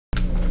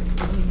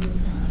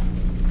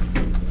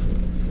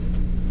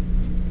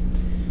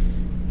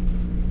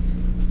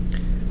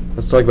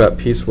Let's talk about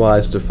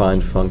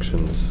piecewise-defined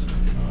functions.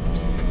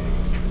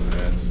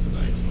 That's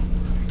nice.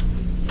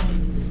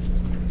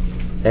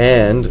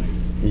 And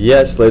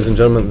yes, ladies and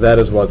gentlemen, that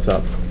is what's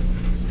up.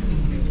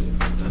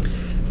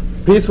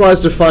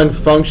 Piecewise-defined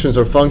functions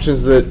are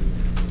functions that,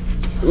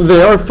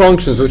 they are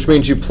functions, which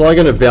means you plug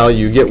in a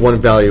value, you get one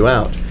value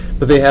out.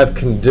 But they have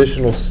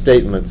conditional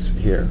statements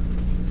here.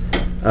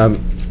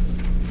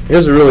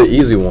 Here's a really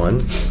easy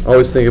one. I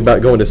always think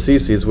about going to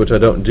Cici's, which I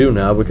don't do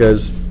now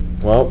because,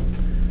 well,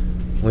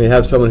 when you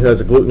have someone who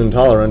has a gluten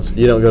intolerance,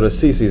 you don't go to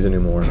Cici's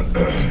anymore.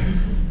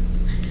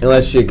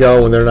 Unless you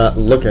go when they're not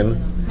looking.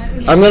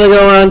 I'm going to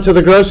go on to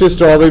the grocery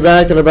store. I'll be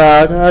back in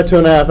about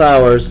 2.5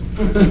 hours.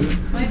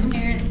 My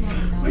parents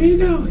went. Where you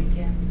going?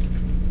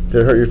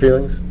 Did it hurt your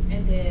feelings?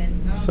 It did.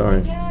 I was Sorry.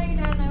 like, yeah,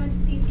 you're done. I went to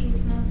Cici.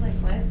 And I was like,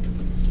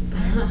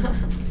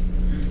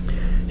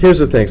 what? Here's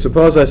the thing.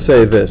 Suppose I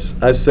say this.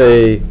 I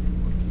say,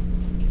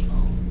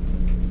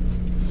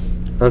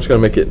 I'm just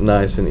going to make it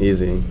nice and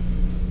easy.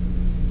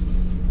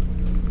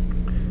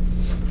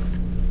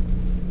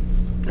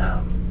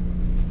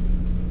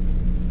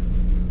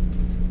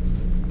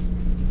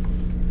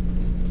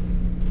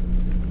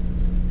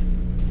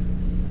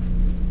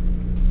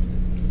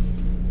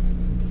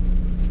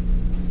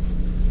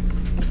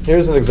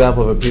 Here's an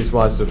example of a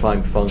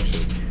piecewise-defined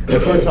function.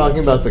 If we're talking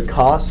about the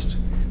cost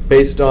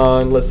based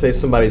on, let's say,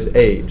 somebody's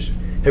age.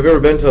 Have you ever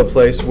been to a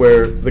place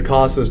where the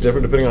cost is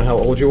different depending on how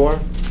old you are?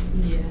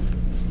 Yeah.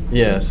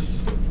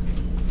 Yes.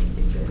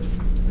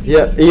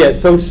 Yeah,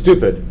 so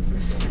stupid.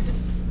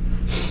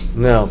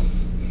 No.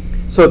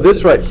 So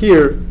this right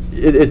here,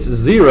 it's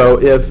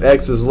 0 if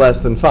x is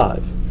less than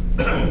 5.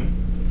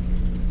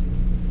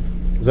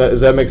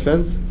 Does that make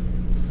sense?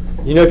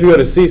 You know, if you go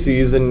to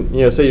Cici's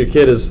and, say your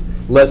kid is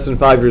less than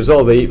 5 years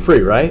old, they eat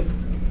free, right?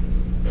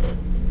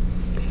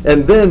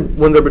 And then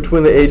when they're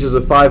between the ages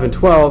of 5 and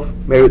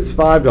 12, maybe it's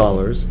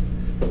 $5.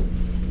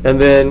 And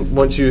then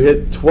once you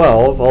hit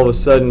 12, all of a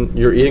sudden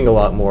you're eating a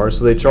lot more,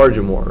 so they charge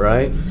you more,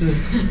 right?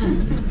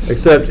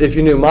 Except if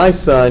you knew my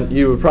son,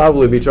 you would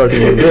probably be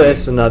charging him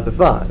this and not the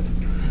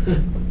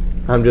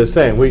 5. I'm just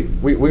saying, we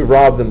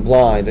rob them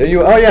blind.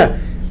 Oh yeah,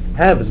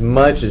 have as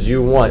much as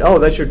you want. Oh,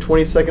 that's your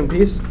 20-second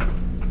piece?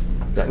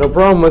 Got no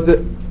problem with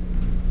it.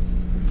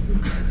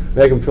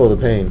 Make them feel the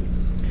pain.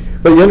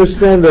 But you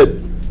understand that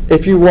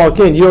if you walk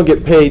in, you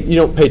don't pay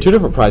two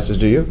different prices,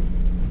 do you?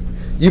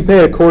 You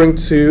pay according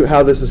to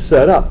how this is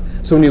set up.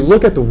 So when you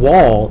look at the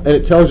wall and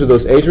it tells you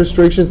those age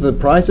restrictions and the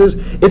prices,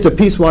 it's a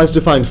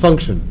piecewise-defined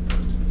function.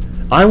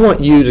 I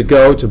want you to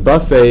go to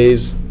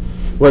buffets,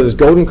 whether it's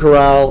Golden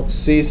Corral,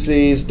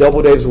 Cici's,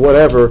 Double Dave's,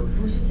 whatever.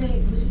 We should take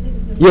a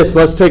field trip. Yes,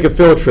 let's take a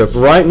field trip.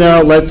 Right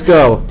now, let's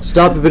go.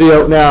 Stop the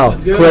video now.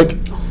 Let's go. Click.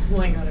 Oh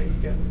my God, are you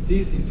good?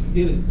 Cici's,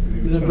 get it.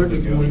 Get that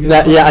breakfast morning.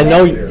 Yeah, I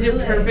know. It's your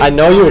perfect I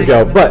know you would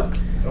go, time. but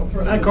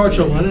I had car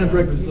trouble. I didn't have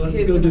breakfast, so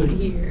let's go do it.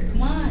 Here.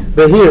 Come on.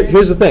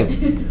 here's the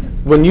thing.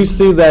 When you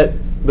see that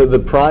the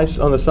price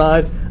on the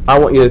side, I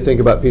want you to think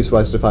about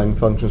piecewise-defined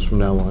functions from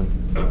now on.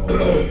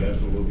 That's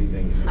what we'll be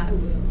thinking. I will.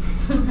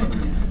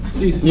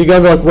 Cici. You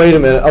gotta be like, wait a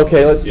minute.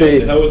 Okay, let's Yeah, see.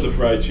 the hell with the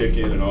fried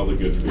chicken and all the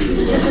good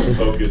food. Let's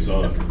focus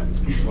on a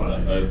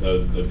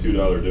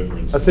 $2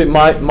 difference. Let's see.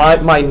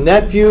 My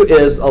nephew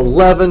is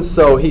 11,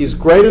 so he's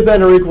greater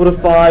than or equal to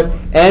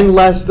 5 and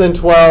less than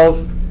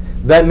 12.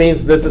 That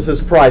means this is his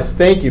price.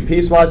 Thank you.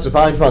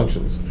 Piecewise-defined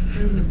functions.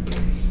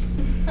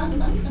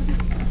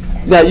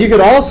 Now, you could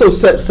also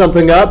set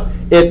something up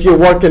if you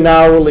work an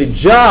hourly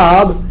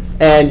job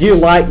and you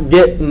like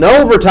getting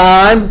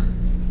overtime.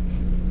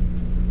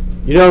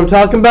 You know what I'm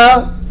talking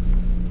about?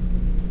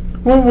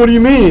 Well, what do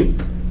you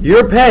mean?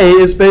 Your pay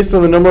is based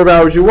on the number of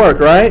hours you work,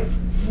 right?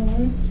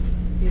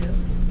 Yeah.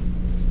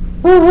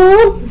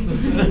 Woo-hoo.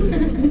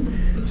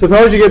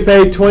 Suppose you get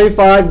paid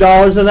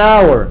 $25 an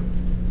hour.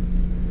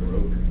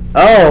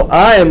 Oh,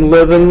 I am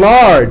living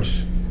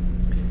large.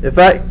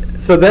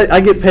 So that I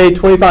get paid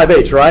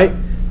 25H, right?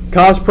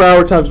 Cost per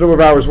hour times number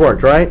of hours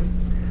worked, right?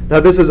 Now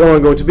this is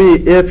only going to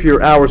be if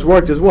your hours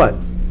worked is what?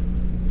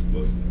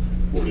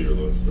 40 or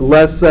less.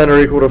 Less than or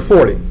equal to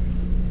 40.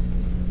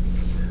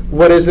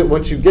 What is it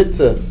once you get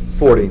to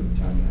 40? Time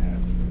and a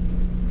half.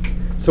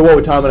 So what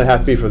would time and a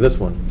half be for this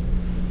one?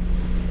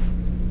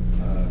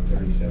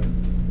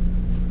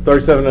 37.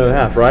 37 and a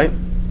half, right?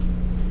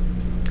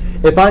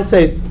 If I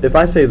say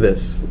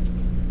this,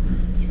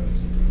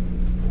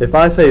 if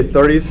I say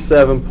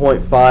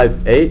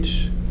 37.5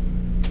 H,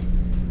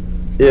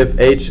 if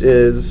H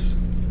is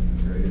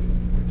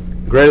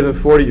greater than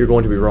 40, you're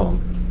going to be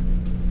wrong.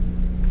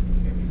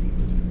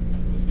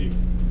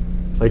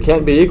 It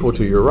can't be equal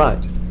to, you're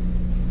right.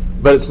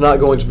 But it's not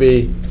going to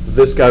be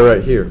this guy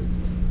right here.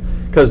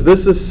 Because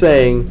this is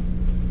saying,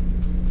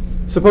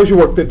 suppose you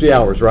work 50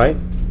 hours, right?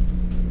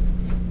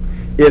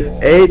 If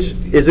H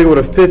is equal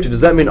to 50,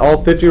 does that mean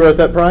all 50 are at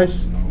that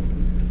price?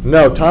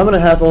 No, time and a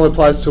half only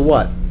applies to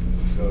what?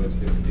 So it's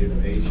if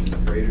H is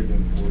greater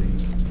than 40.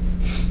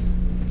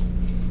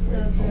 So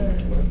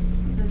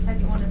the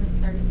second one is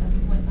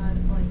 37.5.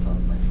 It's only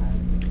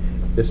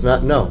 12.5. It's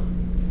not, no.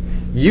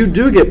 You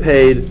do get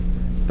paid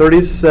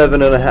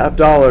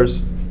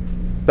 $37.50.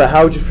 But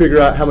how would you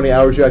figure out how many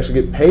hours you actually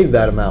get paid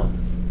that amount?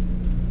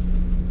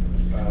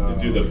 To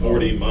do the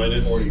 40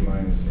 minus? 40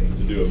 minus 8.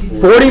 To do a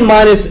 40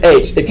 minus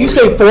H. If you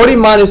say 40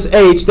 minus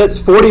H, that's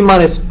 40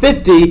 minus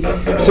 50.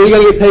 So you're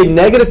going to get paid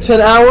negative 10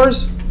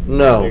 hours?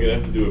 No. You're going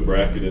to have to do a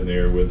bracket in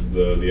there with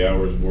the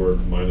hours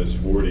worked minus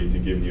 40 to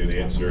give you an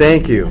answer.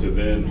 Thank you. To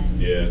then,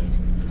 yeah.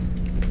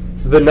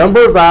 The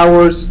number of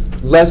hours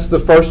less the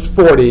first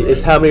 40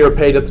 is how many are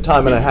paid at the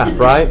time and a half,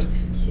 right?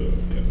 So,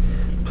 yeah.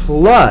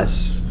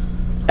 Plus,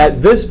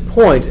 at this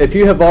point, if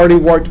you have already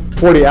worked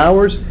 40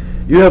 hours,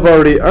 you have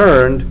already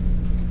earned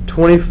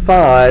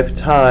 25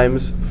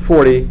 times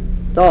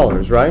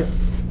 $40, right?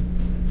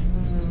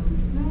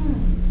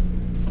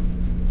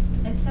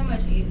 It's so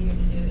much easier to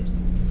do it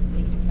just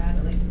thinking about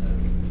it like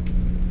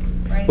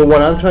writing But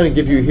what it I'm out. trying to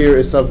give you here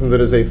is something that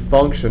is a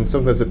function,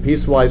 something that's a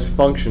piecewise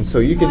function. So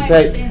you Well, can I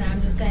take... understand that.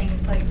 I'm just saying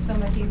it's like so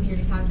much easier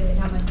to calculate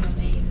how much I'm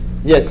made.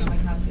 Yes. On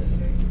my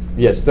calculator.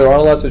 Yes, there are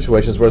a lot of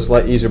situations where it's a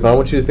lot easier, but I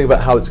want you to think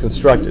about how it's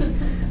constructed.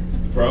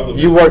 Problem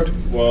You is- worked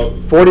well,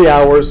 40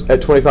 hours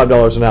at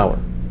 $25 an hour.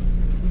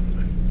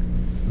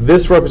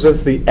 This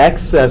represents the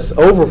excess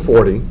over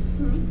 40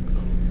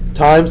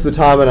 times the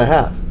time and a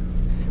half.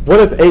 What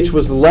if H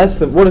was less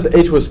than, what if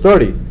H was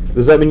 30?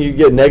 Does that mean you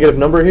get a negative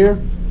number here?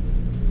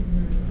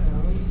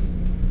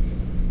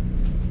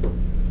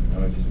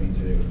 No, it just means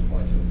that it would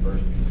apply to the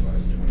first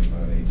piecewise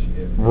 25H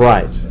if.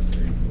 Right. that's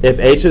 30. If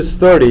H is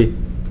 30,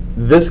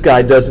 this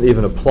guy doesn't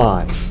even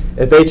apply.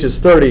 If H is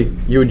 30,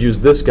 you would use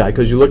this guy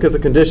because you look at the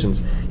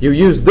conditions. You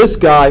use this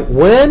guy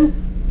when?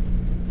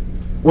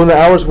 When the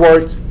hours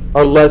worked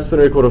are less than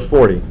or equal to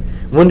 40.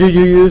 When do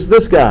you use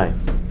this guy?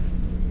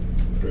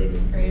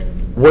 credit. Greater.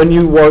 When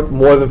you work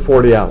more than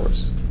 40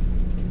 hours.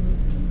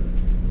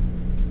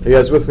 Are you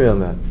guys with me on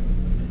that?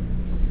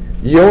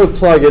 You only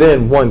plug it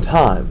in one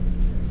time.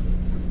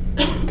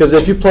 Because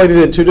if you plugged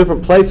it in two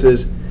different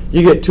places,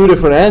 you get two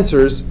different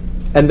answers,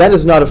 and that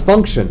is not a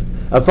function.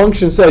 A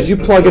function says you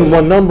plug in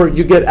one number,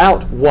 you get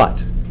out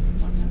what?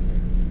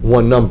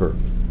 One number.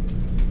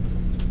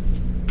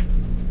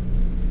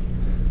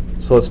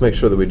 So let's make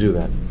sure that we do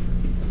that.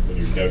 When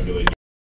you calculate